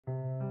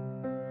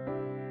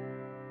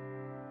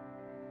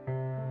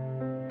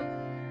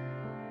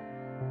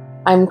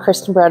I'm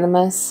Kristin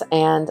Bredimus,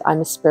 and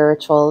I'm a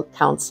spiritual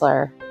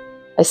counselor.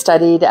 I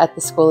studied at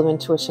the School of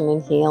Intuition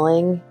and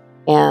Healing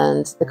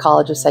and the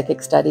College of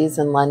Psychic Studies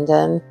in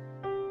London.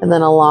 And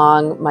then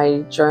along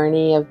my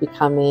journey of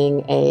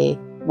becoming a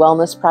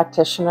wellness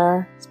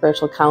practitioner,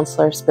 spiritual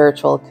counselor,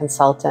 spiritual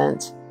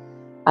consultant,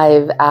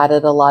 I've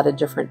added a lot of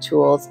different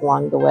tools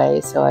along the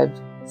way. So I've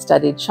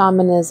studied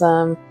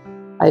shamanism,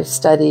 I've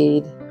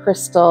studied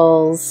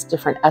crystals,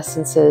 different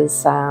essences,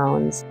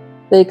 sounds.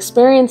 The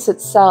experience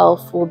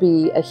itself will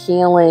be a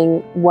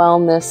healing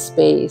wellness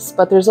space,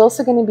 but there's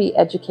also going to be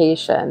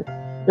education.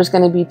 There's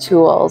going to be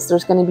tools.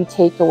 There's going to be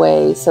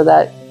takeaways so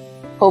that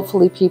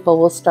hopefully people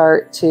will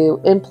start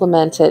to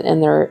implement it in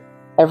their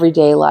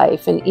everyday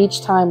life. And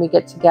each time we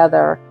get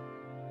together,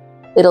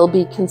 it'll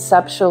be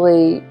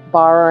conceptually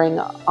borrowing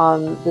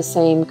on the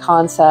same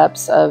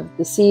concepts of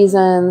the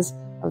seasons,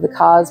 of the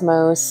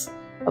cosmos,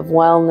 of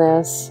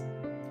wellness,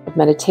 of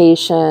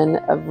meditation,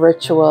 of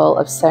ritual,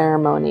 of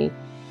ceremony.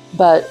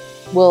 But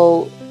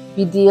we'll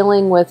be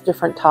dealing with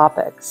different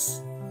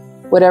topics.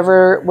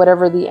 Whatever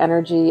the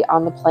energy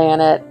on the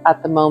planet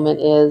at the moment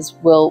is,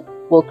 we'll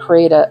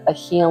create a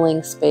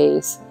healing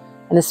space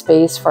and a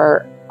space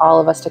for all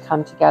of us to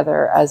come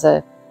together as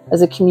a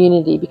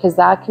community, because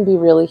that can be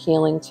really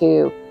healing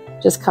too.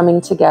 Just coming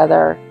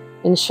together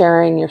and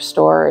sharing your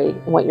story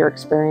and what your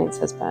experience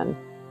has been.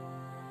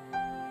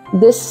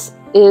 This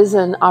is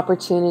an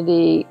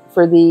opportunity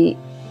for the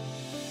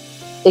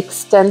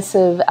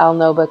extensive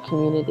Alnoba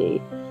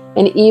community.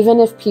 And even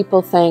if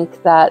people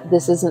think that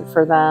this isn't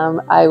for them,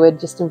 I would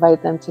just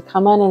invite them to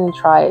come on in and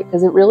try it,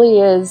 because it really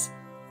is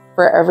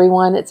for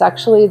everyone. It's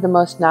actually the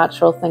most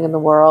natural thing in the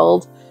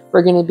world.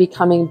 We're going to be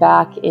coming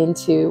back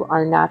into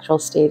our natural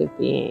state of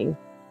being.